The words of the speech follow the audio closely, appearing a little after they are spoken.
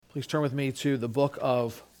Please turn with me to the book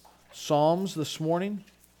of Psalms this morning.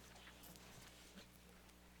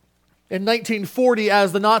 In 1940,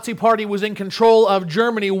 as the Nazi Party was in control of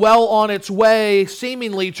Germany, well on its way,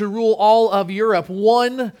 seemingly, to rule all of Europe,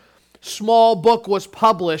 one small book was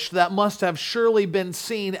published that must have surely been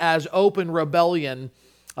seen as open rebellion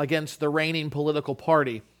against the reigning political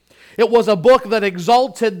party. It was a book that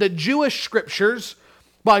exalted the Jewish scriptures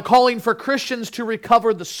by calling for Christians to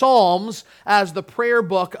recover the Psalms as the prayer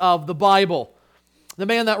book of the Bible. The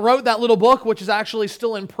man that wrote that little book, which is actually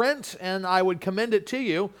still in print, and I would commend it to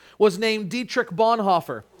you, was named Dietrich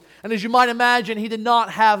Bonhoeffer. And as you might imagine, he did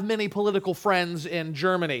not have many political friends in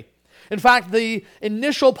Germany. In fact, the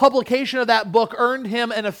initial publication of that book earned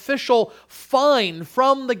him an official fine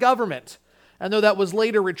from the government. And though that was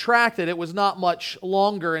later retracted, it was not much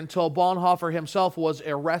longer until Bonhoeffer himself was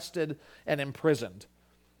arrested and imprisoned.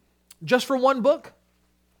 Just for one book?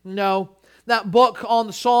 No. That book on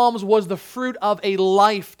the Psalms was the fruit of a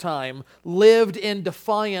lifetime lived in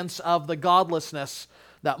defiance of the godlessness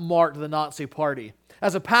that marked the Nazi Party.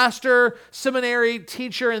 As a pastor, seminary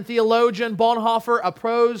teacher, and theologian, Bonhoeffer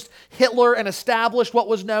opposed Hitler and established what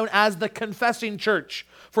was known as the Confessing Church.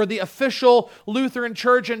 For the official Lutheran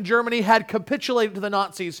church in Germany had capitulated to the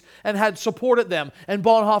Nazis and had supported them. And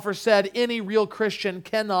Bonhoeffer said, any real Christian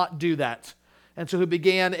cannot do that. And so he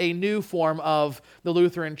began a new form of the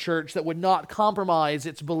Lutheran Church that would not compromise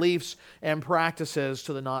its beliefs and practices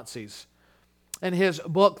to the Nazis. In his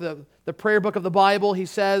book, the prayer book of the Bible, he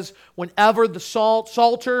says, whenever the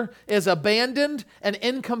Psalter is abandoned, an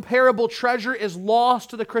incomparable treasure is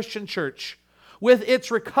lost to the Christian church. With its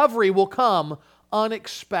recovery will come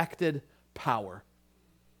unexpected power.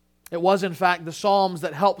 It was, in fact, the Psalms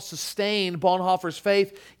that helped sustain Bonhoeffer's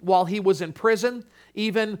faith while he was in prison,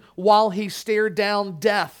 even while he stared down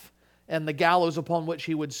death and the gallows upon which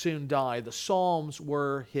he would soon die. The Psalms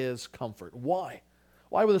were his comfort. Why?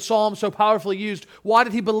 Why were the Psalms so powerfully used? Why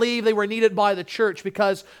did he believe they were needed by the church?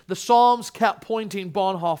 Because the Psalms kept pointing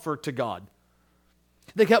Bonhoeffer to God.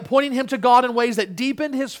 They kept pointing him to God in ways that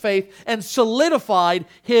deepened his faith and solidified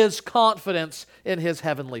his confidence in his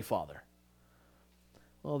heavenly Father.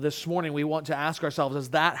 Well, this morning we want to ask ourselves, is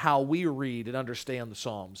that how we read and understand the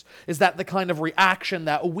Psalms? Is that the kind of reaction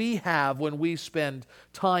that we have when we spend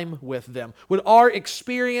time with them? Would our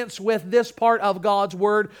experience with this part of God's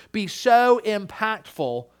Word be so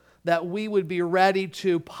impactful that we would be ready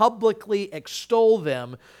to publicly extol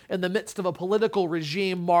them in the midst of a political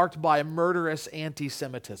regime marked by murderous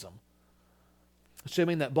anti-Semitism?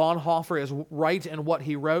 Assuming that Bonhoeffer is right in what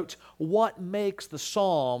he wrote, what makes the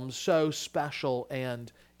Psalms so special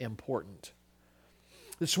and important?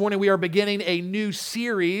 This morning we are beginning a new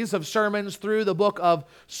series of sermons through the book of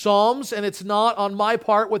Psalms, and it's not on my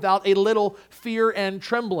part without a little fear and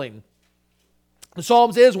trembling. The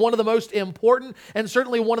Psalms is one of the most important and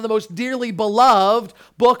certainly one of the most dearly beloved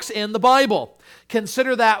books in the Bible.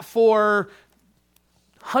 Consider that for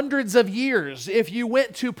hundreds of years, if you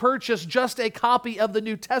went to purchase just a copy of the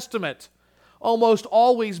New Testament, almost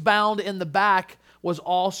always bound in the back was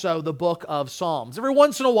also the book of Psalms. Every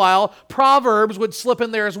once in a while, Proverbs would slip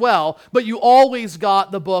in there as well, but you always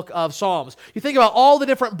got the book of Psalms. You think about all the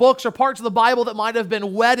different books or parts of the Bible that might have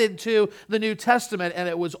been wedded to the New Testament, and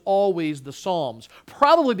it was always the Psalms.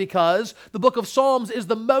 Probably because the book of Psalms is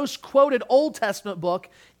the most quoted Old Testament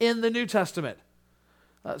book in the New Testament.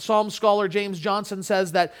 Psalm scholar James Johnson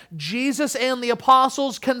says that Jesus and the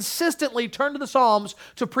apostles consistently turned to the Psalms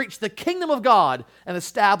to preach the kingdom of God and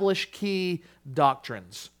establish key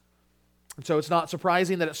doctrines. And so it's not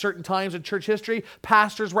surprising that at certain times in church history,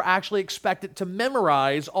 pastors were actually expected to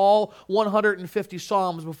memorize all 150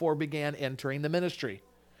 Psalms before began entering the ministry.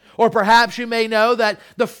 Or perhaps you may know that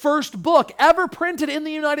the first book ever printed in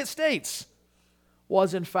the United States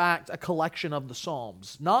was in fact a collection of the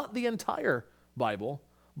Psalms. Not the entire Bible,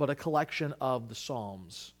 but a collection of the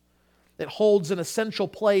Psalms. It holds an essential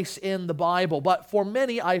place in the Bible, but for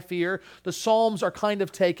many, I fear, the Psalms are kind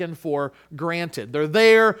of taken for granted. They're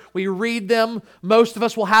there, we read them. Most of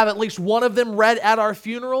us will have at least one of them read at our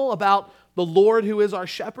funeral about the Lord who is our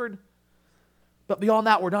shepherd. But beyond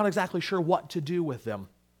that, we're not exactly sure what to do with them.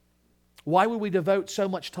 Why would we devote so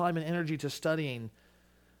much time and energy to studying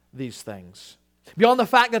these things? Beyond the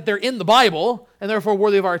fact that they're in the Bible and therefore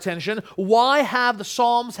worthy of our attention, why have the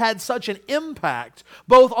Psalms had such an impact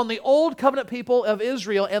both on the Old Covenant people of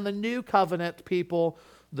Israel and the New Covenant people,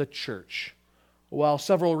 the church? Well,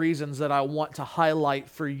 several reasons that I want to highlight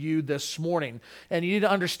for you this morning. And you need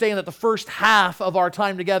to understand that the first half of our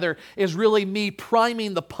time together is really me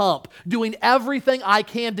priming the pump, doing everything I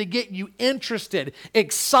can to get you interested,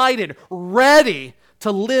 excited, ready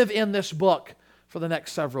to live in this book for the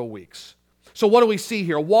next several weeks. So what do we see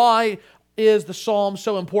here? Why is the Psalm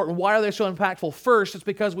so important? Why are they so impactful? First, it's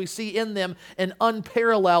because we see in them an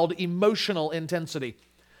unparalleled emotional intensity.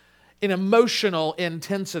 An emotional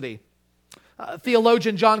intensity.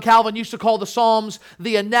 Theologian John Calvin used to call the Psalms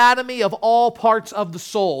the anatomy of all parts of the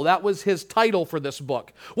soul. That was his title for this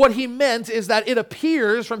book. What he meant is that it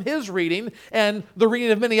appears from his reading and the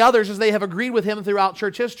reading of many others as they have agreed with him throughout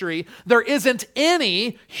church history, there isn't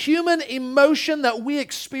any human emotion that we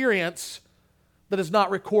experience that is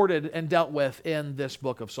not recorded and dealt with in this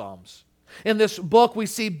book of Psalms. In this book, we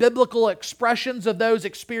see biblical expressions of those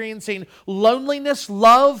experiencing loneliness,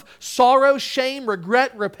 love, sorrow, shame,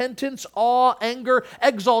 regret, repentance, awe, anger,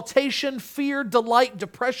 exaltation, fear, delight,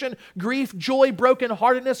 depression, grief, joy,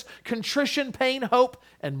 brokenheartedness, contrition, pain, hope,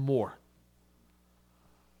 and more.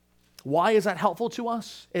 Why is that helpful to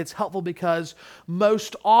us? It's helpful because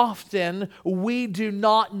most often we do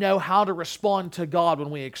not know how to respond to God when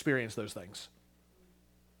we experience those things.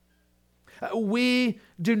 We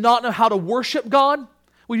do not know how to worship God.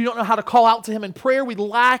 We do not know how to call out to Him in prayer. We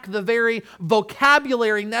lack the very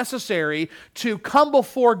vocabulary necessary to come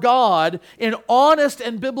before God in honest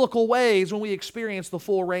and biblical ways when we experience the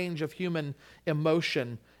full range of human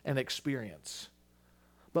emotion and experience.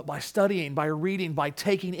 But by studying, by reading, by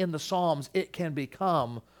taking in the Psalms, it can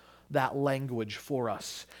become that language for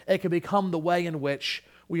us. It can become the way in which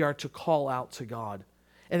we are to call out to God.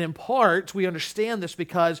 And in part, we understand this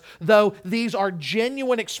because though these are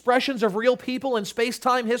genuine expressions of real people in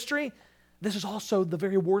space-time history, this is also the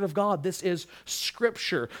very Word of God. This is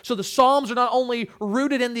Scripture. So the Psalms are not only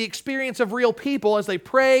rooted in the experience of real people as they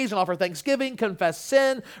praise and offer thanksgiving, confess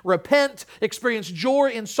sin, repent, experience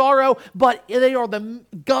joy and sorrow, but they are the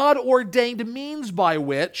God-ordained means by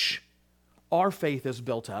which our faith is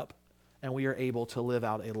built up and we are able to live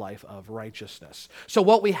out a life of righteousness. So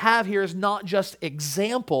what we have here is not just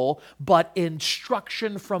example, but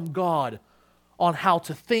instruction from God on how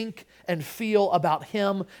to think and feel about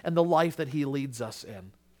Him and the life that He leads us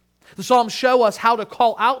in. The Psalms show us how to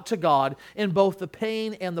call out to God in both the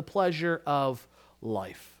pain and the pleasure of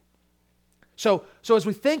life. So as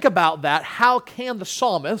we think about that, how can the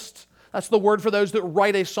psalmist, that's the word for those that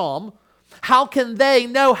write a psalm, how can they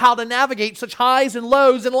know how to navigate such highs and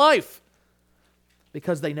lows in life?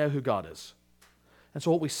 Because they know who God is. And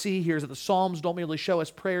so what we see here is that the Psalms don't merely show us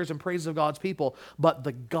prayers and praises of God's people, but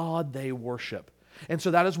the God they worship. And so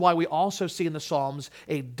that is why we also see in the Psalms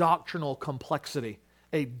a doctrinal complexity.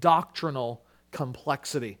 A doctrinal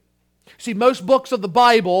complexity. See, most books of the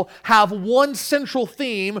Bible have one central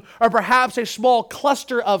theme or perhaps a small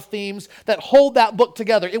cluster of themes that hold that book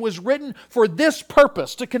together. It was written for this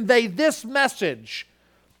purpose, to convey this message.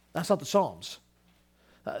 That's not the Psalms.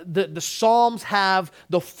 The Psalms have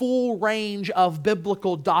the full range of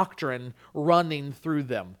biblical doctrine running through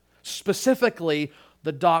them, specifically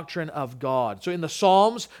the doctrine of God. So in the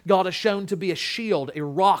Psalms, God is shown to be a shield, a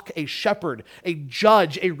rock, a shepherd, a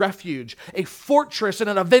judge, a refuge, a fortress, and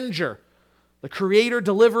an avenger. The creator,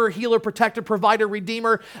 deliverer, healer, protector, provider,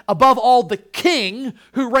 redeemer, above all, the king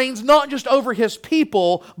who reigns not just over his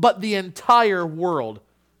people, but the entire world.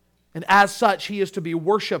 And as such, He is to be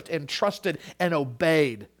worshiped and trusted and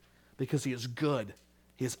obeyed because He is good.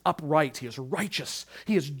 He is upright. He is righteous.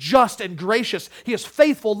 He is just and gracious. He is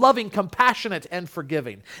faithful, loving, compassionate, and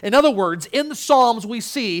forgiving. In other words, in the Psalms, we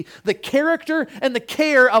see the character and the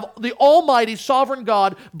care of the Almighty Sovereign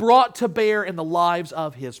God brought to bear in the lives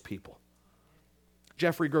of His people.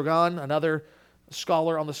 Jeffrey Grogan, another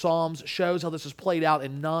scholar on the Psalms, shows how this is played out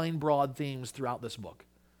in 9 broad themes throughout this book.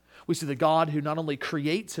 We see the God who not only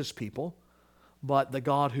creates His people, but the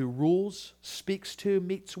God who rules, speaks to,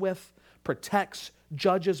 meets with, protects,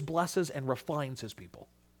 judges, blesses, and refines His people.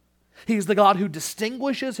 He's the God who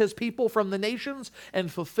distinguishes His people from the nations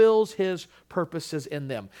and fulfills His purposes in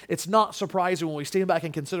them. It's not surprising when we stand back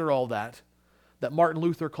and consider all that Martin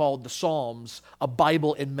Luther called the Psalms a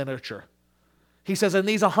Bible in miniature. He says in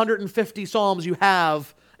these 150 Psalms you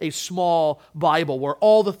have a small Bible where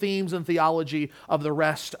all the themes and theology of the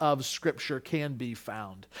rest of Scripture can be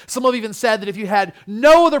found. Some have even said that if you had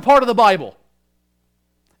no other part of the Bible,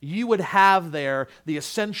 you would have there the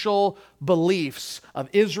essential beliefs of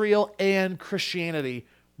Israel and Christianity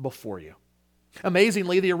before you.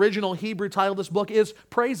 Amazingly, the original Hebrew title of this book is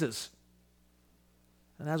Praises.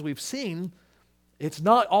 And as we've seen, it's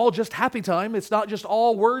not all just happy time. It's not just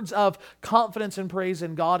all words of confidence and praise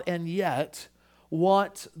in God, and yet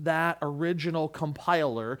what that original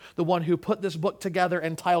compiler, the one who put this book together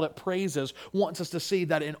and titled it Praises, wants us to see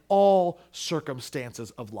that in all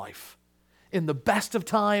circumstances of life, in the best of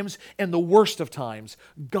times and the worst of times,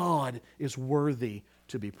 God is worthy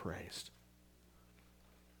to be praised.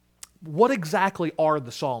 What exactly are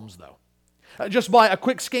the Psalms, though? Just by a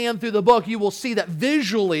quick scan through the book, you will see that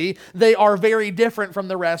visually they are very different from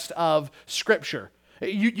the rest of Scripture.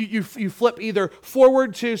 You flip either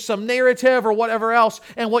forward to some narrative or whatever else,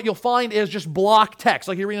 and what you'll find is just block text,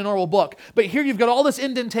 like you read a normal book. But here you've got all this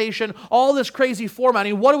indentation, all this crazy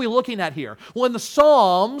formatting. What are we looking at here? Well, in the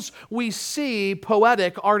Psalms, we see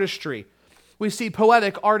poetic artistry. We see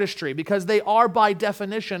poetic artistry because they are, by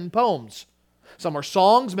definition, poems. Some are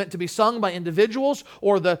songs meant to be sung by individuals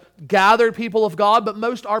or the gathered people of God, but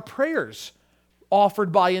most are prayers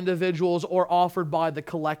offered by individuals or offered by the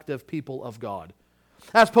collective people of God.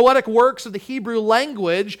 As poetic works of the Hebrew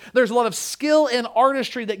language, there's a lot of skill and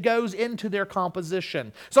artistry that goes into their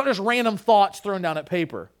composition. It's not just random thoughts thrown down at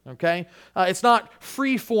paper, okay? It's not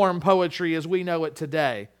free-form poetry as we know it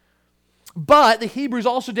today. But the Hebrews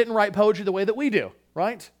also didn't write poetry the way that we do,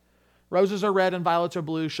 right? Roses are red and violets are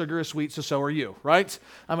blue, sugar is sweet, so are you, right?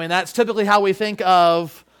 I mean, that's typically how we think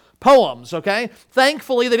of poems, okay?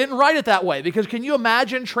 Thankfully, they didn't write it that way, because can you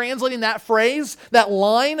imagine translating that phrase, that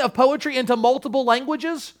line of poetry, into multiple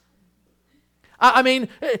languages? I mean,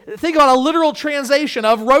 think about a literal translation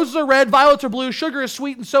of roses are red, violets are blue, sugar is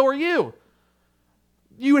sweet, and so are you.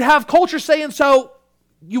 You would have culture saying, so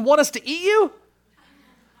you want us to eat you?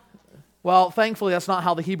 Well, thankfully, that's not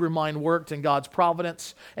how the Hebrew mind worked in God's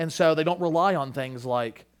providence, and so they don't rely on things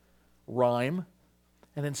like rhyme,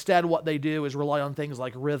 and instead what they do is rely on things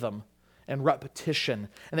like rhythm and repetition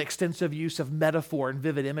and extensive use of metaphor and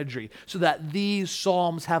vivid imagery, so that these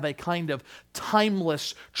psalms have a kind of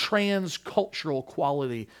timeless, transcultural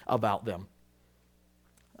quality about them.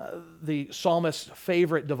 The psalmist's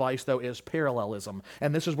favorite device, though, is parallelism.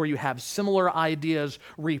 And this is where you have similar ideas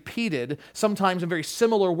repeated, sometimes in very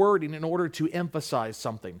similar wording, in order to emphasize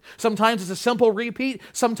something. Sometimes it's a simple repeat,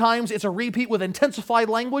 sometimes it's a repeat with intensified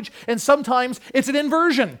language, and sometimes it's an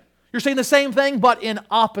inversion. You're saying the same thing, but in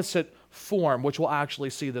opposite form, which we'll actually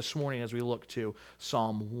see this morning as we look to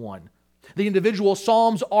Psalm 1. The individual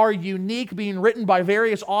psalms are unique, being written by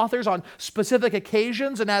various authors on specific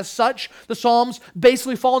occasions, and as such, the psalms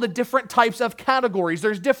basically fall into different types of categories.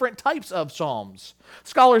 There's different types of psalms.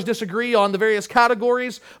 Scholars disagree on the various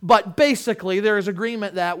categories, but basically there is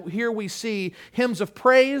agreement that here we see hymns of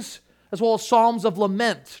praise, as well as psalms of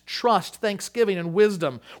lament, trust, thanksgiving, and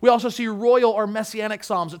wisdom. We also see royal or messianic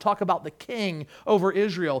psalms that talk about the king over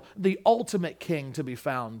Israel, the ultimate king to be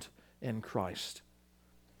found in Christ.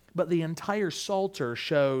 But the entire Psalter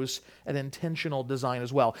shows an intentional design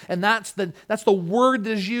as well. And that's the word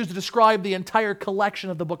that is used to describe the entire collection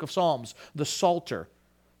of the book of Psalms, the Psalter.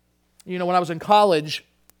 You know, when I was in college,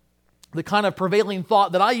 the kind of prevailing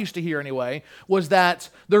thought that I used to hear anyway was that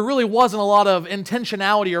there really wasn't a lot of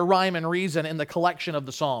intentionality or rhyme and reason in the collection of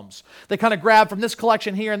the Psalms. They kind of grabbed from this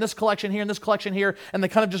collection here and this collection here and this collection here, and they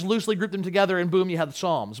kind of just loosely grouped them together, and boom, you had the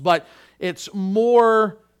Psalms. But it's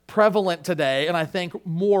more prevalent today, and I think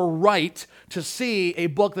more right, to see a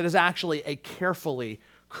book that is actually a carefully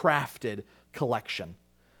crafted collection.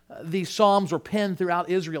 These psalms were penned throughout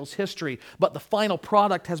Israel's history, but the final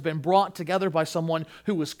product has been brought together by someone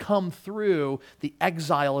who has come through the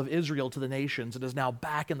exile of Israel to the nations and is now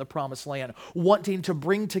back in the promised land, wanting to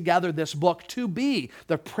bring together this book to be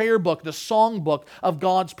the prayer book, the song book of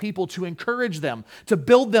God's people, to encourage them, to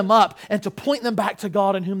build them up, and to point them back to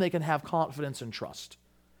God in whom they can have confidence and trust.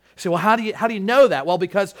 You say, well, how do you know that? Well,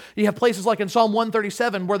 because you have places like in Psalm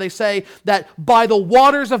 137 where they say that by the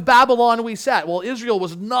waters of Babylon we sat. Well, Israel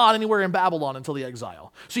was not anywhere in Babylon until the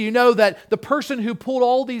exile. So you know that the person who pulled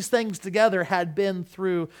all these things together had been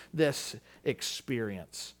through this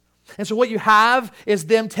experience. And so what you have is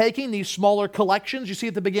them taking these smaller collections. You see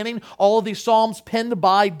at the beginning, all of these psalms penned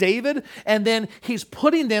by David, and then he's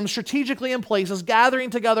putting them strategically in places, gathering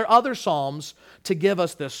together other psalms to give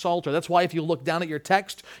us this Psalter. That's why if you look down at your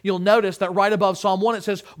text, you'll notice that right above Psalm 1, it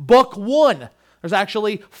says Book 1. There's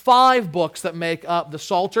actually 5 books that make up the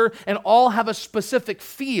Psalter, and all have a specific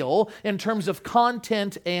feel in terms of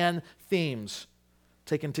content and themes.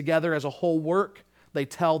 Taken together as a whole work, they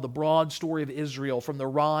tell the broad story of Israel, from the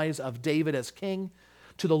rise of David as king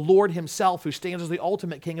to the Lord himself, who stands as the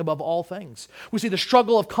ultimate king above all things. We see the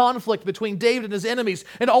struggle of conflict between David and his enemies,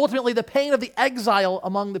 and ultimately the pain of the exile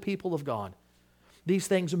among the people of God. These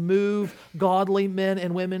things move godly men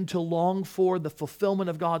and women to long for the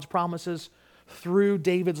fulfillment of God's promises through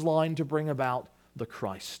David's line to bring about the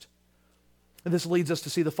Christ. And this leads us to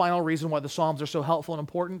see the final reason why the Psalms are so helpful and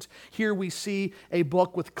important. Here we see a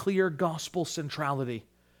book with clear gospel centrality.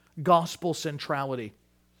 Gospel centrality.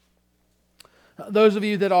 Those of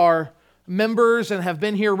you that are members and have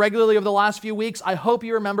been here regularly over the last few weeks, I hope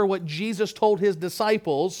you remember what Jesus told his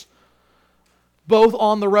disciples both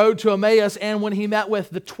on the road to Emmaus and when he met with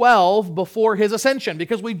the 12 before his ascension,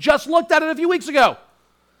 because we just looked at it a few weeks ago.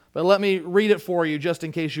 But let me read it for you just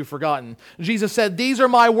in case you've forgotten. Jesus said, "These are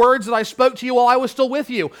my words that I spoke to you while I was still with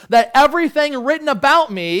you, that everything written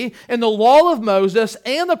about me in the law of Moses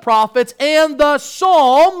and the prophets and the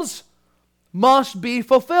Psalms must be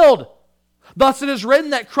fulfilled. Thus it is written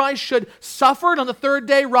that Christ should suffer and on the third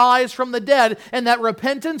day rise from the dead, and that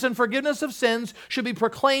repentance and forgiveness of sins should be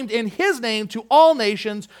proclaimed in his name to all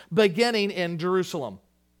nations, beginning in Jerusalem."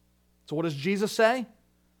 So what does Jesus say?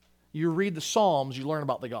 You read the Psalms, you learn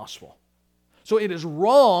about the gospel. So it is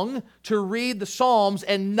wrong to read the Psalms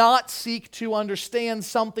and not seek to understand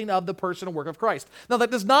something of the person and work of Christ. Now,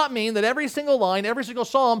 that does not mean that every single line, every single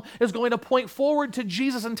Psalm is going to point forward to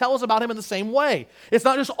Jesus and tell us about him in the same way. It's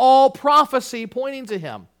not just all prophecy pointing to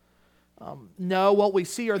him. No, what we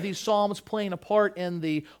see are these Psalms playing a part in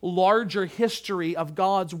the larger history of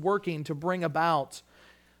God's working to bring about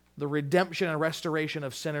the redemption and restoration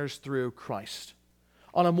of sinners through Christ.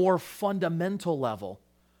 On a more fundamental level,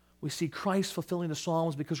 we see Christ fulfilling the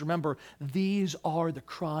Psalms because, remember, these are the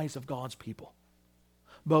cries of God's people,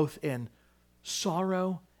 both in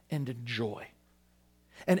sorrow and in joy.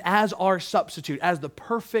 And as our substitute, as the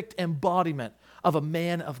perfect embodiment of a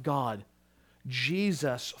man of God,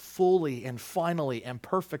 Jesus fully and finally and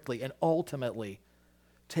perfectly and ultimately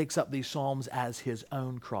takes up these Psalms as his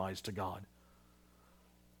own cries to God.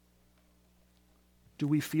 Do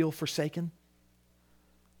we feel forsaken?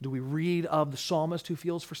 Do we read of the psalmist who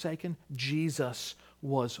feels forsaken? Jesus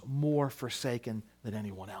was more forsaken than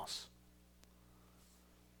anyone else.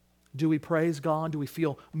 Do we praise God? Do we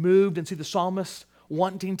feel moved and see the psalmist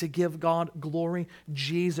wanting to give God glory?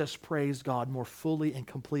 Jesus praised God more fully and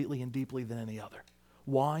completely and deeply than any other.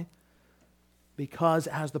 Why? Because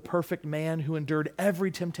as the perfect man who endured every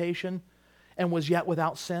temptation and was yet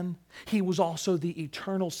without sin, he was also the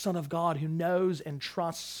eternal Son of God who knows and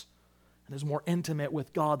trusts and is more intimate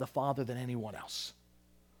with God the Father than anyone else.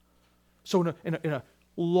 So in a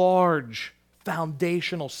large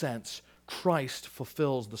foundational sense, Christ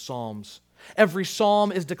fulfills the Psalms. Every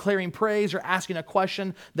psalm is declaring praise or asking a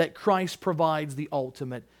question that Christ provides the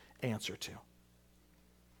ultimate answer to.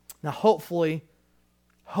 Now hopefully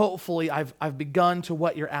I've begun to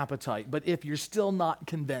whet your appetite, but if you're still not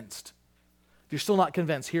convinced, here's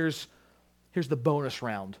the bonus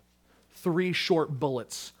round. 3 short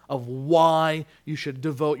bullets of why you should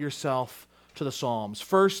devote yourself to the Psalms.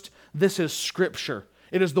 First, this is Scripture.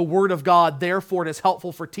 It is the Word of God. Therefore, it is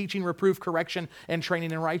helpful for teaching, reproof, correction, and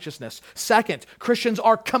training in righteousness. Second, Christians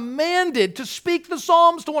are commanded to speak the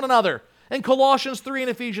Psalms to one another in Colossians 3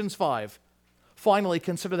 and Ephesians 5. Finally,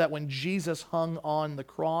 consider that when Jesus hung on the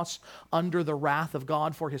cross under the wrath of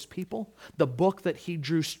God for his people, the book that he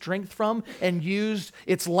drew strength from and used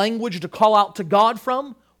its language to call out to God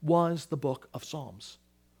from was the book of Psalms.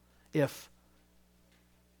 If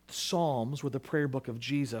the Psalms were the prayer book of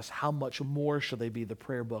Jesus, how much more should they be the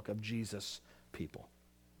prayer book of Jesus' people?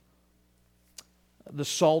 The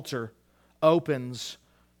Psalter opens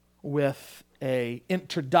with an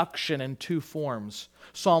introduction in 2 forms.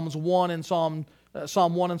 Psalm 1 and Psalm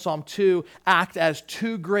 2 act as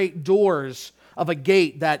 2 great doors of a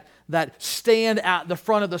gate that stand at the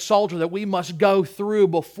front of the Psalter that we must go through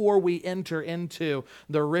before we enter into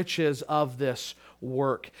the riches of this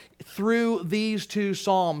work. Through these 2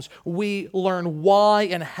 Psalms, we learn why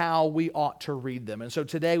and how we ought to read them. And so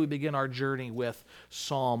today we begin our journey with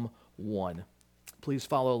Psalm 1. Please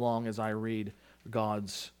follow along as I read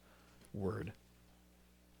God's Word.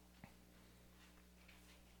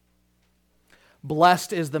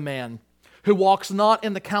 Blessed is the man who walks not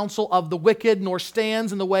in the counsel of the wicked, nor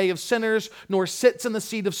stands in the way of sinners, nor sits in the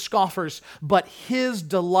seat of scoffers, but his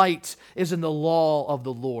delight is in the law of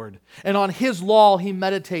the Lord, and on his law he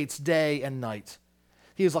meditates day and night.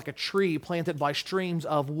 He is like a tree planted by streams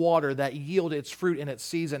of water that yield its fruit in its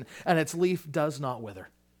season, and its leaf does not wither.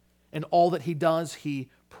 In all that he does, he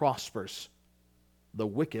prospers. The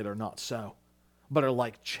wicked are not so, but are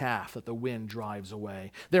like chaff that the wind drives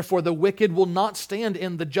away. Therefore the wicked will not stand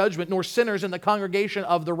in the judgment, nor sinners in the congregation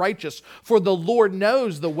of the righteous. For the Lord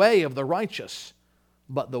knows the way of the righteous,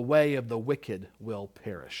 but the way of the wicked will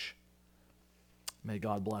perish. May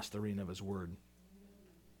God bless the reading of his word.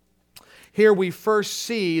 Here we first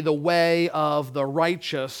see the way of the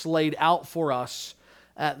righteous laid out for us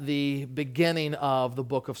at the beginning of the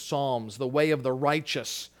book of Psalms, the way of the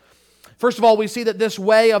righteous. First of all, we see that this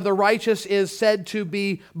way of the righteous is said to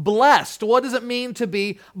be blessed. What does it mean to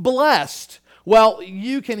be blessed? Well,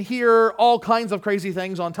 you can hear all kinds of crazy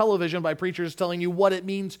things on television by preachers telling you what it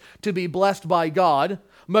means to be blessed by God.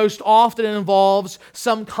 Most often it involves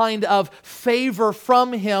some kind of favor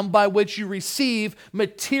from Him by which you receive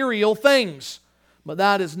material things. But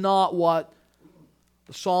that is not what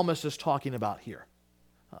the psalmist is talking about here.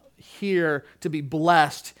 Here, to be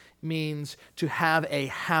blessed means to have a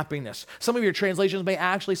happiness. Some of your translations may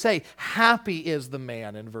actually say, happy is the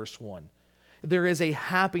man in verse 1. There is a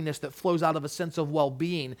happiness that flows out of a sense of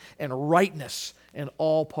well-being and rightness in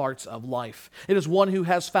all parts of life. It is one who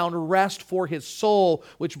has found rest for his soul,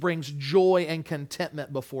 which brings joy and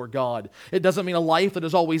contentment before God. It doesn't mean a life that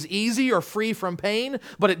is always easy or free from pain,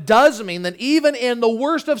 but it does mean that even in the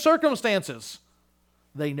worst of circumstances,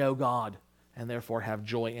 they know God and therefore have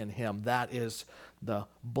joy in Him. That is the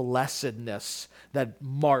blessedness that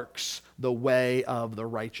marks the way of the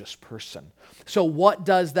righteous person. So what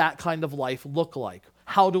does that kind of life look like?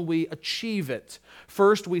 How do we achieve it?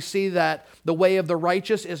 First, we see that the way of the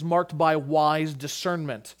righteous is marked by wise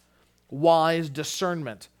discernment. Wise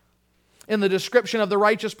discernment. In the description of the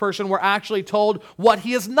righteous person, we're actually told what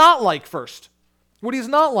he is not like first. What he's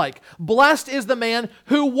not like. Blessed is the man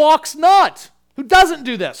who walks not. Who doesn't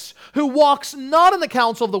do this? Who walks not in the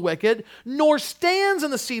counsel of the wicked, nor stands in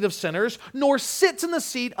the seat of sinners, nor sits in the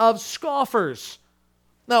seat of scoffers.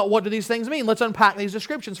 Now, what do these things mean? Let's unpack these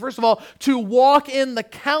descriptions. First of all, to walk in the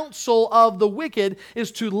counsel of the wicked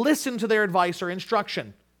is to listen to their advice or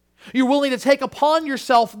instruction. You're willing to take upon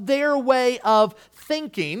yourself their way of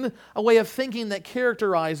thinking, a way of thinking that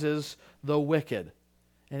characterizes the wicked.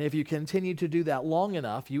 And if you continue to do that long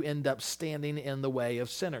enough, you end up standing in the way of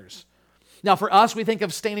sinners. Now, for us, we think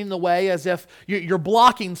of standing in the way as if you're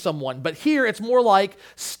blocking someone. But here, it's more like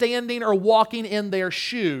standing or walking in their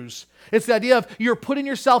shoes. It's the idea of you're putting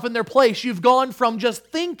yourself in their place. You've gone from just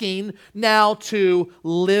thinking now to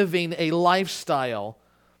living a lifestyle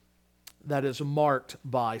that is marked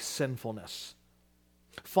by sinfulness.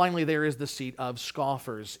 Finally, there is the seat of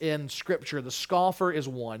scoffers. In Scripture, the scoffer is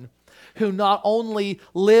one who not only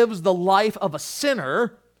lives the life of a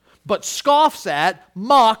sinner, but scoffs at,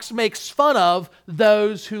 mocks, makes fun of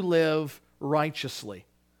those who live righteously.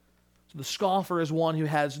 So the scoffer is one who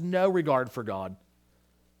has no regard for God,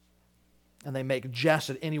 and they make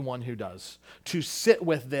jest at anyone who does. To sit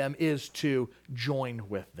with them is to join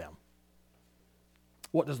with them.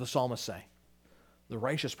 What does the psalmist say? The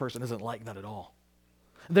righteous person isn't like that at all.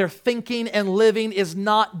 Their thinking and living is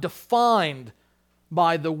not defined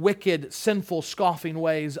by the wicked, sinful, scoffing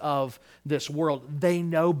ways of this world. They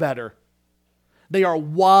know better. They are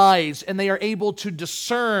wise, and they are able to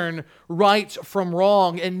discern right from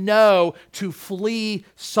wrong and know to flee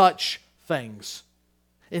such things.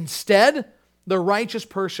 Instead, the righteous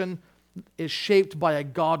person is shaped by a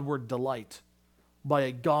Godward delight. By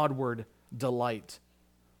a Godward delight.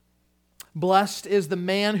 Blessed is the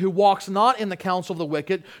man who walks not in the counsel of the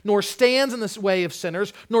wicked, nor stands in the way of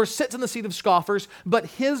sinners, nor sits in the seat of scoffers, but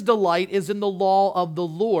his delight is in the law of the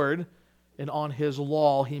Lord, and on his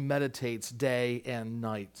law he meditates day and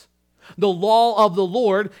night. The law of the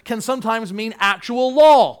Lord can sometimes mean actual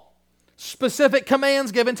law, specific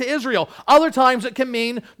commands given to Israel. Other times it can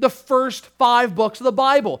mean the first 5 books of the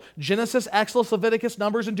Bible. Genesis, Exodus, Leviticus,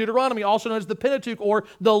 Numbers, and Deuteronomy, also known as the Pentateuch or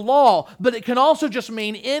the law. But it can also just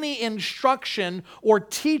mean any instruction or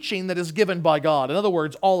teaching that is given by God. In other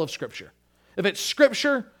words, all of Scripture. If it's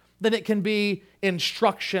Scripture, then it can be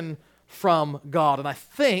instruction from God. And I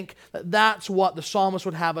think that that's what the psalmist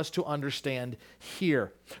would have us to understand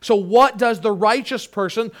here. So what does the righteous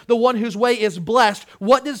person, the one whose way is blessed,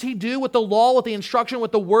 what does he do with the law, with the instruction,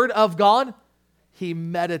 with the word of God? He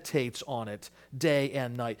meditates on it day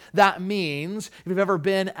and night. That means if you've ever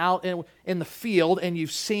been out in the field and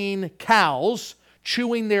you've seen cows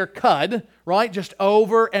chewing their cud, right, just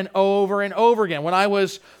over and over and over again. When I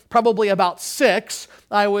was probably about 6,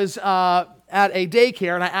 I was at a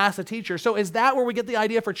daycare, and I asked the teacher, so is that where we get the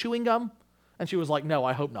idea for chewing gum? And she was like, no,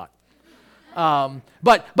 I hope not.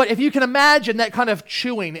 But if you can imagine that kind of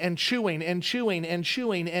chewing and chewing and chewing and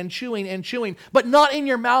chewing and chewing and chewing, but not in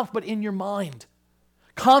your mouth, but in your mind.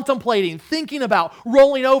 Contemplating, thinking about,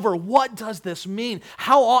 rolling over, what does this mean?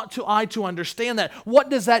 How ought I to understand that? What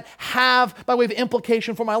does that have by way of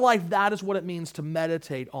implication for my life? That is what it means to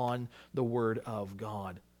meditate on the Word of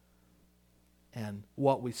God. And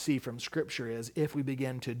what we see from Scripture is if we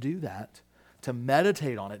begin to do that, to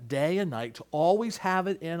meditate on it day and night, to always have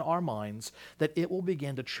it in our minds, that it will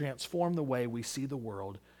begin to transform the way we see the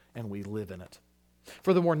world and we live in it.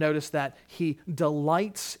 Furthermore, notice that he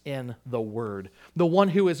delights in the Word. The one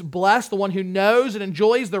who is blessed, the one who knows and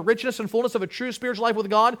enjoys the richness and fullness of a true spiritual life with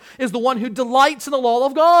God, is the one who delights in the law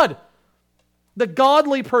of God. The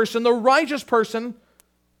godly person, the righteous person,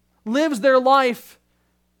 lives their life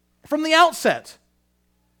from the outset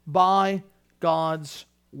by God's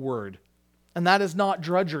word. And that is not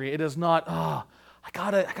drudgery. It is not, I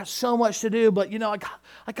got so much to do, but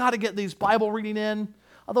I got to get these Bible reading in.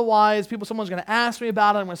 Otherwise, someone's going to ask me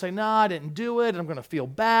about it. I'm going to say, no, I didn't do it. And I'm going to feel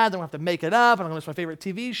bad. Then I'm going to have to make it up. And I'm going to miss my favorite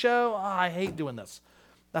TV show. I hate doing this.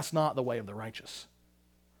 That's not the way of the righteous.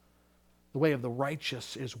 The way of the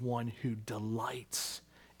righteous is one who delights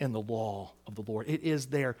in the law of the Lord. It is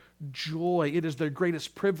their joy. It is their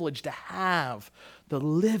greatest privilege to have the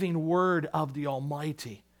living word of the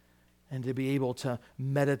Almighty and to be able to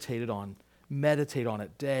meditate on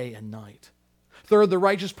it day and night. Third, the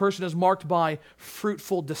righteous person is marked by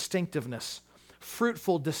fruitful distinctiveness.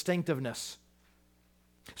 Fruitful distinctiveness.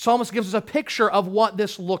 Psalmist gives us a picture of what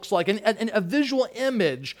this looks like, and a visual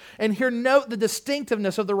image. And here, note the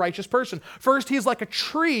distinctiveness of the righteous person. First, he's like a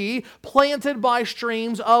tree planted by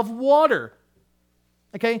streams of water.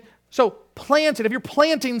 Okay? So, planted. If you're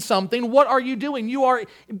planting something, what are you doing? You are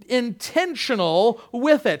intentional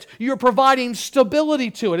with it. You're providing stability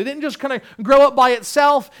to it. It didn't just kind of grow up by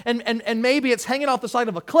itself and maybe it's hanging off the side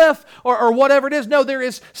of a cliff or whatever it is. No, there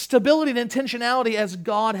is stability and intentionality as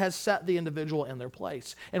God has set the individual in their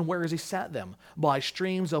place. And where has He set them? By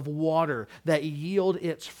streams of water that yield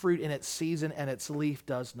its fruit in its season and its leaf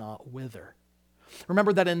does not wither.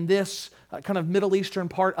 Remember that in this kind of Middle Eastern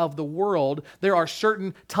part of the world, there are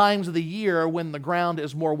certain times of the year when the ground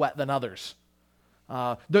is more wet than others.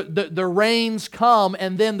 The rains come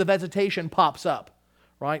and then the vegetation pops up,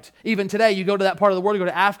 right? Even today, you go to that part of the world, you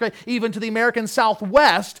go to Africa, even to the American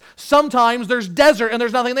Southwest, sometimes there's desert and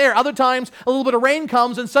there's nothing there. Other times, a little bit of rain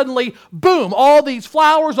comes and suddenly, boom, all these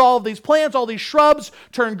flowers, all of these plants, all these shrubs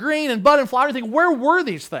turn green and bud and flower. You think, where were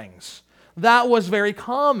these things? That was very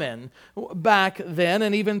common back then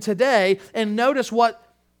and even today. And notice what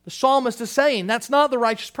the psalmist is saying. That's not the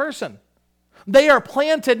righteous person. They are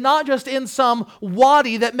planted not just in some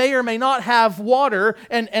wadi that may or may not have water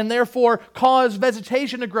and therefore cause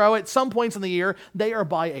vegetation to grow at some points in the year. They are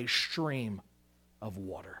by a stream of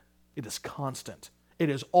water. It is constant. It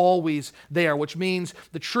is always there, which means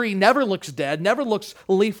the tree never looks dead, never looks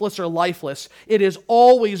leafless or lifeless. It is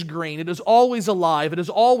always green. It is always alive. It is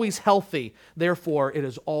always healthy. Therefore, it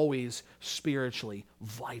is always spiritually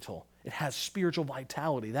vital. It has spiritual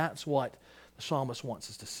vitality. That's what the psalmist wants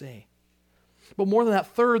us to see. But more than that,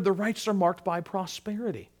 third, the righteous are marked by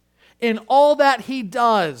prosperity. In all that he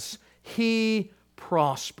does, he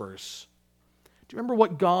prospers. Do you remember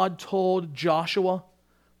what God told Joshua?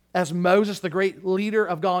 As Moses, the great leader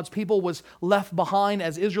of God's people, was left behind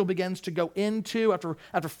as Israel begins to go into,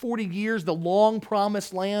 after 40 years, the long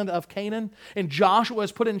promised land of Canaan, and Joshua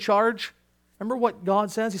is put in charge. Remember what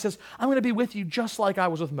God says? He says, I'm going to be with you just like I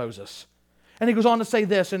was with Moses. And he goes on to say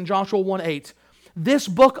this in Joshua 1:8, this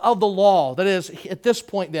book of the law, that is, at this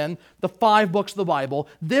point then, the 5 books of the Bible,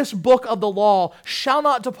 this book of the law shall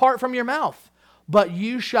not depart from your mouth, but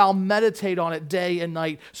you shall meditate on it day and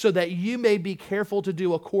night, so that you may be careful to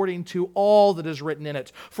do according to all that is written in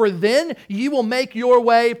it. For then you will make your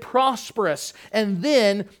way prosperous, and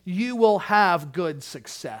then you will have good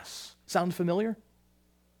success. Sound familiar?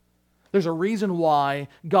 There's a reason why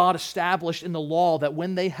God established in the law that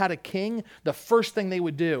when they had a king, the first thing they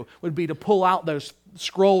would do would be to pull out those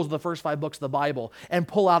scrolls of the first 5 books of the Bible and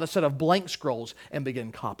pull out a set of blank scrolls and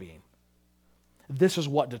begin copying. This is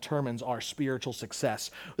what determines our spiritual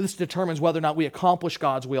success. This determines whether or not we accomplish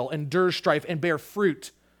God's will, endure strife, and bear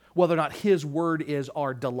fruit, whether or not His word is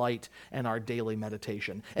our delight and our daily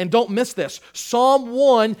meditation. And don't miss this. Psalm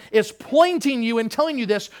 1 is pointing you and telling you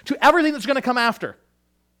this to everything that's going to come after.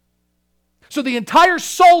 So the entire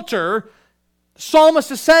Psalter, the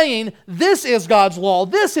psalmist is saying, this is God's law,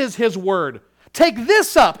 this is His word. Take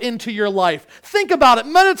this up into your life. Think about it,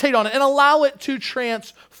 meditate on it, and allow it to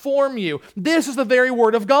transform you. This is the very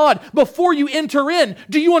word of God. Before you enter in,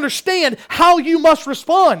 do you understand how you must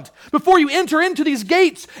respond? Before you enter into these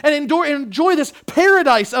gates and enjoy this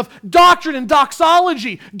paradise of doctrine and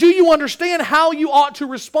doxology, do you understand how you ought to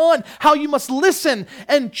respond? How you must listen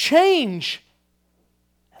and change?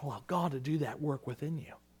 And allow God to do that work within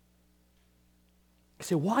you. You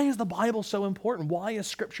say, why is the Bible so important? Why is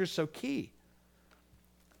Scripture so key?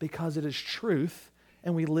 Because it is truth,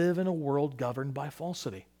 and we live in a world governed by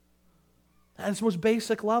falsity. At its most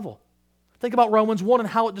basic level. Think about Romans 1 and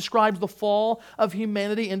how it describes the fall of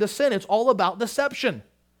humanity into sin. It's all about deception.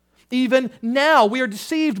 Even now, we are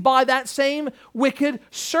deceived by that same wicked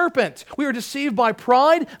serpent. We are deceived by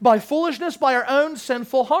pride, by foolishness, by our own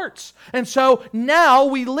sinful hearts. And so now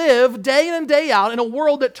we live day in and day out in a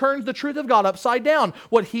world that turns the truth of God upside down.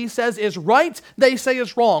 What He says is right, they say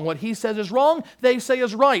is wrong. What He says is wrong, they say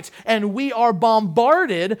is right. And we are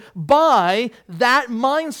bombarded by that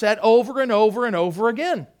mindset over and over and over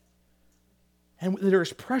again. And there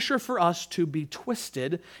is pressure for us to be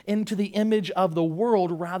twisted into the image of the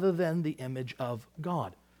world rather than the image of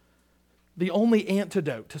God. The only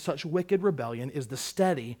antidote to such wicked rebellion is the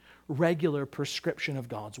steady, regular prescription of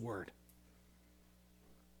God's Word.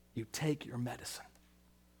 You take your medicine,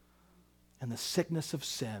 and the sickness of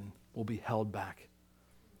sin will be held back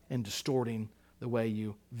in distorting the way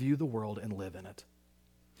you view the world and live in it.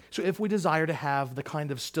 So if we desire to have the kind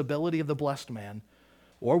of stability of the blessed man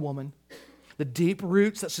or woman, the deep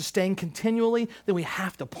roots that sustain continually, then we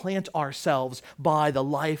have to plant ourselves by the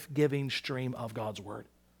life-giving stream of God's Word.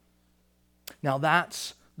 Now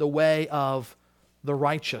that's the way of the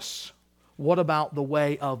righteous. What about the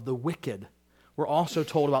way of the wicked? We're also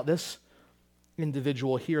told about this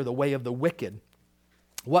individual here, the way of the wicked.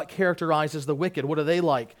 What characterizes the wicked? What are they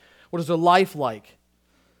like? What is their life like?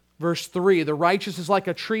 Verse 3, the righteous is like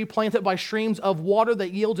a tree planted by streams of water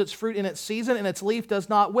that yields its fruit in its season, and its leaf does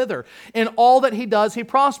not wither. In all that he does, he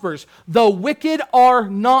prospers. The wicked are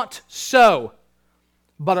not so,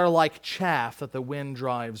 but are like chaff that the wind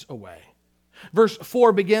drives away. Verse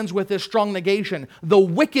 4 begins with this strong negation. The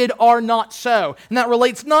wicked are not so. And that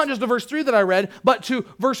relates not just to verse 3 that I read, but to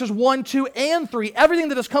verses 1, 2, and 3. Everything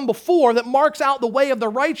that has come before that marks out the way of the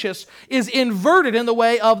righteous is inverted in the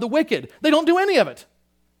way of the wicked. They don't do any of it.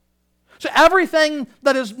 So everything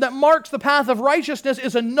that marks the path of righteousness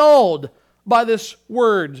is annulled by this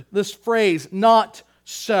word, this phrase, not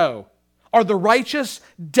so. Are the righteous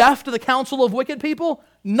deaf to the counsel of wicked people?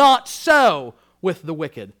 Not so with the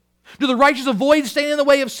wicked. Do the righteous avoid standing in the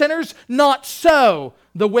way of sinners? Not so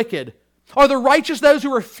the wicked. Are the righteous those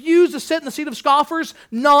who refuse to sit in the seat of scoffers?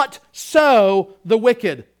 Not so the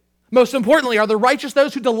wicked. Most importantly, are the righteous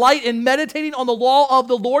those who delight in meditating on the law of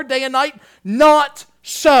the Lord day and night? Not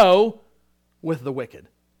so with the wicked.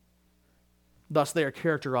 Thus they are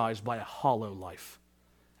characterized by a hollow life.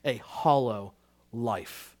 A hollow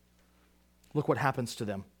life. Look what happens to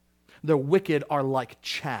them. The wicked are like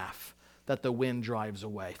chaff that the wind drives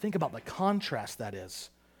away. Think about the contrast that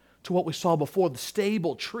is to what we saw before, the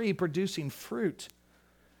stable tree producing fruit.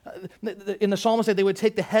 In the psalmist said they would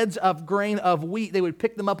take the heads of grain of wheat, they would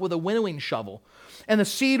pick them up with a winnowing shovel. And the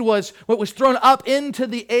seed was what was thrown up into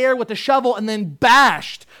the air with the shovel and then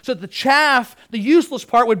bashed, so that the chaff, the useless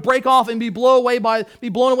part, would break off and be blown away by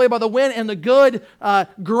the wind, and the good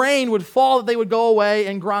grain would fall, that they would go away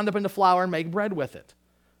and grind up into flour and make bread with it.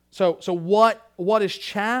 So what is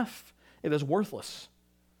chaff? It is worthless.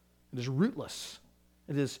 It is rootless.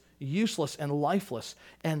 It is useless and lifeless.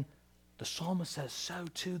 And the psalmist says, so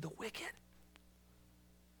too the wicked.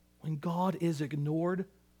 When God is ignored,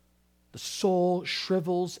 the soul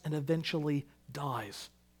shrivels and eventually dies.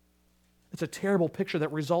 It's a terrible picture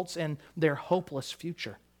that results in their hopeless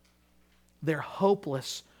future. Their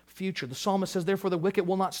hopeless future. The psalmist says, therefore the wicked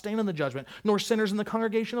will not stand in the judgment, nor sinners in the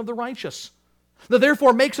congregation of the righteous. That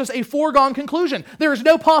therefore makes us a foregone conclusion. There is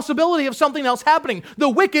no possibility of something else happening. The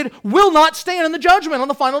wicked will not stand in the judgment on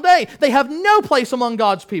the final day. They have no place among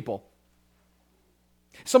God's people.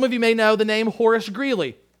 Some of you may know the name Horace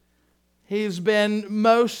Greeley. He's been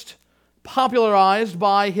most popularized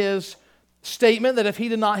by his statement that if he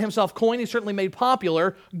did not himself coin, he certainly made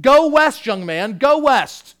popular, go west, young man, go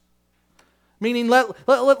west. Meaning let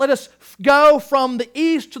us go from the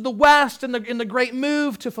east to the west in the great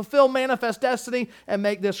move to fulfill manifest destiny and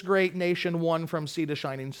make this great nation one from sea to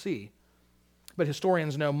shining sea. But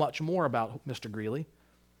historians know much more about Mr. Greeley.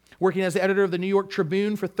 Working as the editor of the New York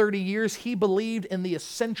Tribune for 30 years, he believed in the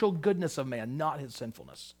essential goodness of man, not his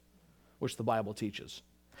sinfulness, which the Bible teaches.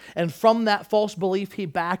 And from that false belief, he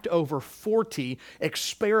backed over 40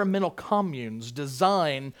 experimental communes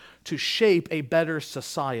designed to shape a better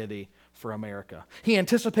society for America. He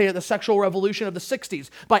anticipated the sexual revolution of the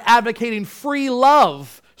 60s by advocating free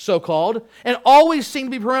love, so-called, and always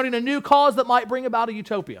seemed to be promoting a new cause that might bring about a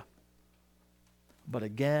utopia. But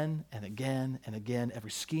again and again and again,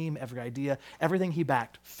 every scheme, every idea, everything he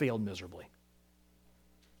backed failed miserably.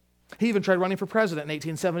 He even tried running for president in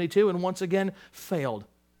 1872 and once again failed.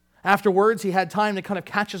 Afterwards, he had time to kind of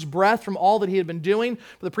catch his breath from all that he had been doing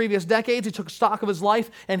for the previous decades. He took stock of his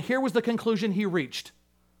life, and here was the conclusion he reached.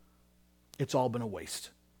 It's all been a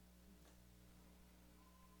waste.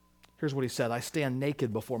 Here's what he said, I stand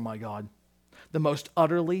naked before my God. the most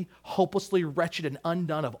utterly, hopelessly wretched and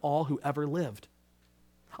undone of all who ever lived.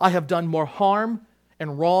 I have done more harm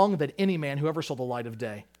and wrong than any man who ever saw the light of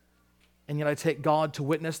day. And yet I take God to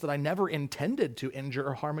witness that I never intended to injure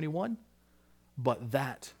or harm anyone. But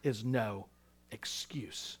that is no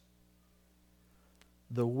excuse.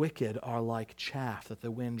 The wicked are like chaff that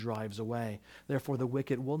the wind drives away. Therefore the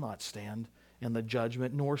wicked will not stand in the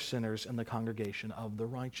judgment, nor sinners in the congregation of the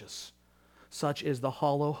righteous. Such is the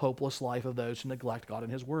hollow, hopeless life of those who neglect God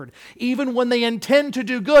and His Word, even when they intend to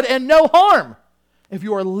do good and no harm, if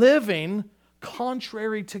you are living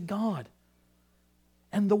contrary to God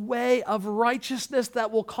and the way of righteousness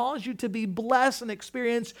that will cause you to be blessed and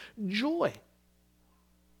experience joy.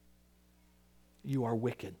 You are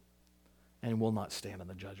wicked and will not stand in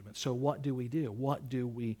the judgment. So what do we do? What do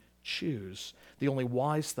we choose? The only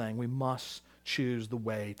wise thing, we must choose the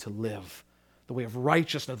way to live, the way of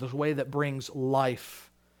righteousness, the way that brings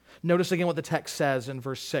life. Notice again what the text says in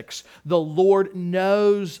verse 6. The Lord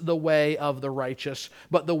knows the way of the righteous,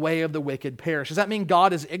 but the way of the wicked perish. Does that mean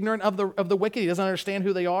God is ignorant of the wicked? He doesn't understand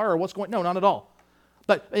who they are or what's going on? No, not at all.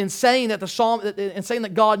 But in saying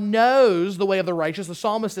that God knows the way of the righteous, the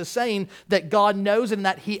psalmist is saying that God knows it and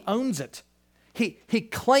that He owns it. He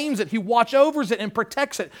claims it, He watches over it and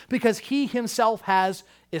protects it because He Himself has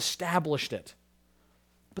established it.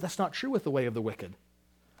 But that's not true with the way of the wicked.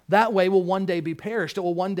 That way will one day be perished. It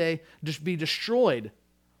will one day just be destroyed.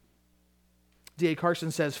 D.A.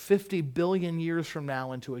 Carson says 50 billion years from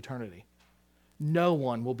now into eternity, no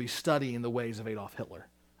one will be studying the ways of Adolf Hitler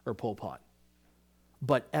or Pol Pot.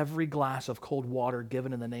 But every glass of cold water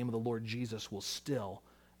given in the name of the Lord Jesus will still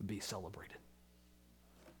be celebrated.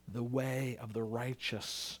 The way of the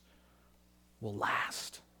righteous will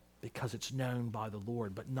last because it's known by the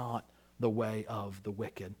Lord, but not the way of the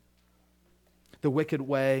wicked. The wicked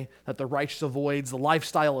way that the righteous avoids, the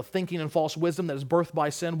lifestyle of thinking and false wisdom that is birthed by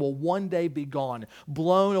sin will one day be gone,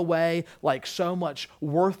 blown away like so much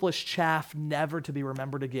worthless chaff never to be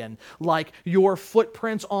remembered again. Like your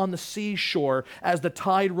footprints on the seashore as the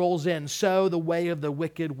tide rolls in, so the way of the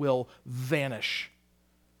wicked will vanish.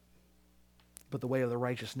 But the way of the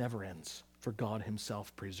righteous never ends, for God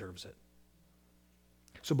Himself preserves it.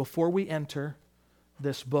 So before we enter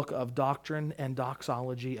this book of doctrine and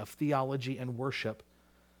doxology, of theology and worship,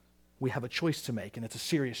 we have a choice to make, and it's a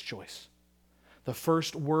serious choice. The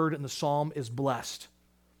first word in the psalm is blessed.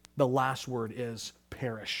 The last word is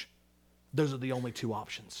perish. Those are the only two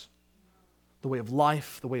options. The way of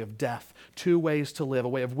life, the way of death. Two ways to live. A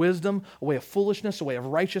way of wisdom, a way of foolishness, a way of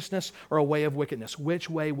righteousness, or a way of wickedness. Which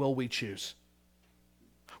way will we choose?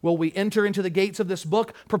 Will we enter into the gates of this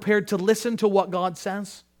book prepared to listen to what God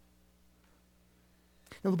says?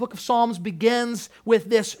 Now, the book of Psalms begins with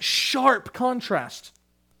this sharp contrast.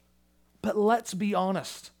 But let's be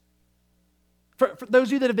honest. For those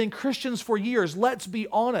of you that have been Christians for years, let's be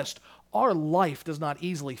honest. Our life does not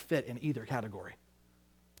easily fit in either category.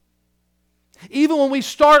 Even when we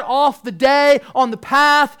start off the day on the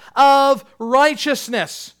path of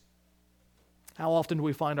righteousness, how often do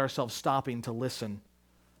we find ourselves stopping to listen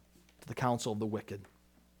to the counsel of the wicked,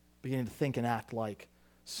 beginning to think and act like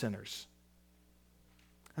sinners?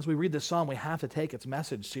 As we read this psalm, we have to take its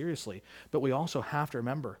message seriously, but we also have to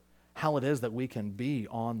remember how it is that we can be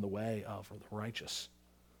on the way of the righteous.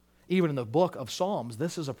 Even in the book of Psalms,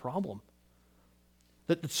 this is a problem.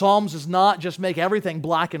 That the Psalms does not just make everything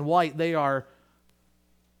black and white. They are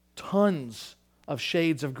tons of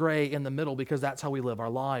shades of gray in the middle because that's how we live our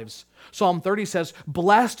lives. Psalm 30 says,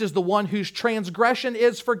 "Blessed is the one whose transgression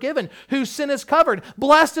is forgiven, whose sin is covered.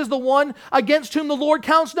 Blessed is the one against whom the Lord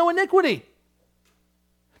counts no iniquity."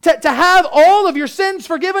 To have all of your sins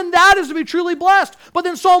forgiven, that is to be truly blessed. But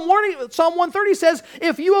then Psalm 130 says,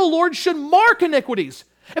 if you, O Lord, should mark iniquities,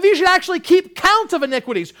 if you should actually keep count of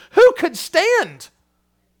iniquities, who could stand?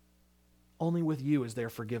 Only with you is there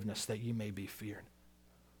forgiveness that you may be feared.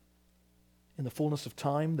 In the fullness of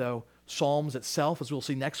time, though, Psalms itself, as we'll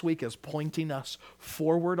see next week, is pointing us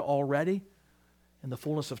forward already. In the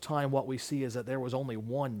fullness of time, what we see is that there was only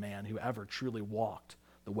one man who ever truly walked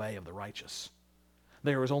the way of the righteous.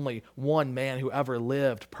 There was only one man who ever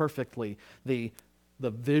lived perfectly the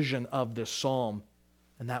vision of this psalm,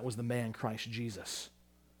 and that was the man Christ Jesus.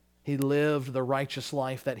 He lived the righteous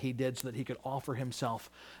life that He did so that He could offer Himself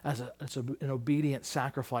as an obedient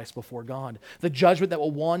sacrifice before God. The judgment that will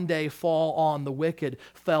one day fall on the wicked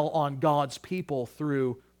fell on God's people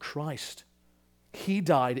through Christ. He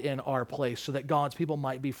died in our place so that God's people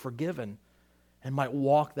might be forgiven and might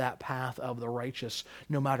walk that path of the righteous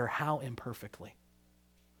no matter how imperfectly.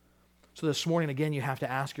 So this morning, again, you have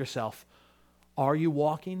to ask yourself, are you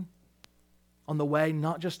walking on the way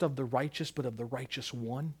not just of the righteous, but of the righteous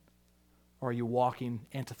one? Or are you walking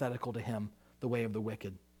antithetical to him, the way of the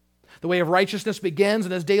wicked? The way of righteousness begins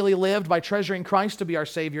and is daily lived by treasuring Christ to be our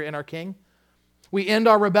Savior and our King. We end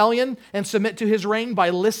our rebellion and submit to his reign by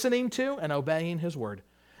listening to and obeying his word.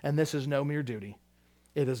 And this is no mere duty.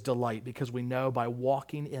 It is delight, because we know by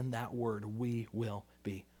walking in that word we will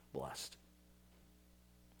be blessed.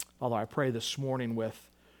 Father, I pray this morning with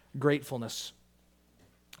gratefulness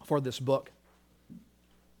for this book.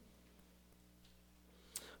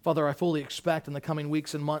 Father, I fully expect in the coming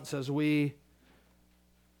weeks and months as we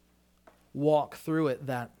walk through it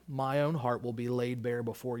that my own heart will be laid bare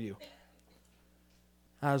before you,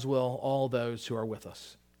 as will all those who are with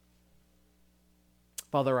us.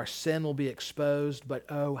 Father, our sin will be exposed, but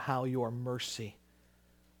oh, how your mercy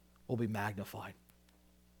will be magnified.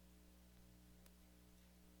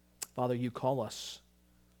 Father, you call us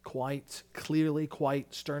quite clearly,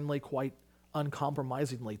 quite sternly, quite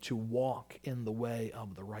uncompromisingly to walk in the way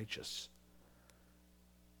of the righteous.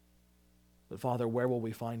 But Father, where will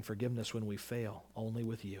we find forgiveness when we fail? Only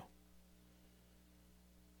with you.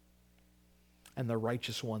 And the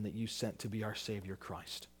righteous one that you sent to be our Savior,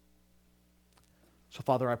 Christ. So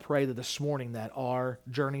Father, I pray that this morning that our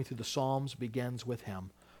journey through the Psalms begins with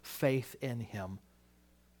him, faith in him.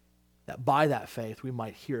 That by that faith we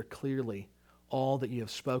might hear clearly all that you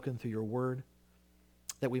have spoken through your word,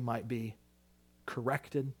 that we might be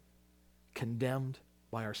corrected, condemned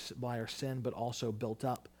by our sin, but also built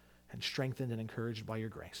up and strengthened and encouraged by your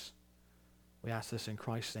grace. We ask this in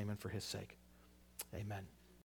Christ's name and for his sake. Amen.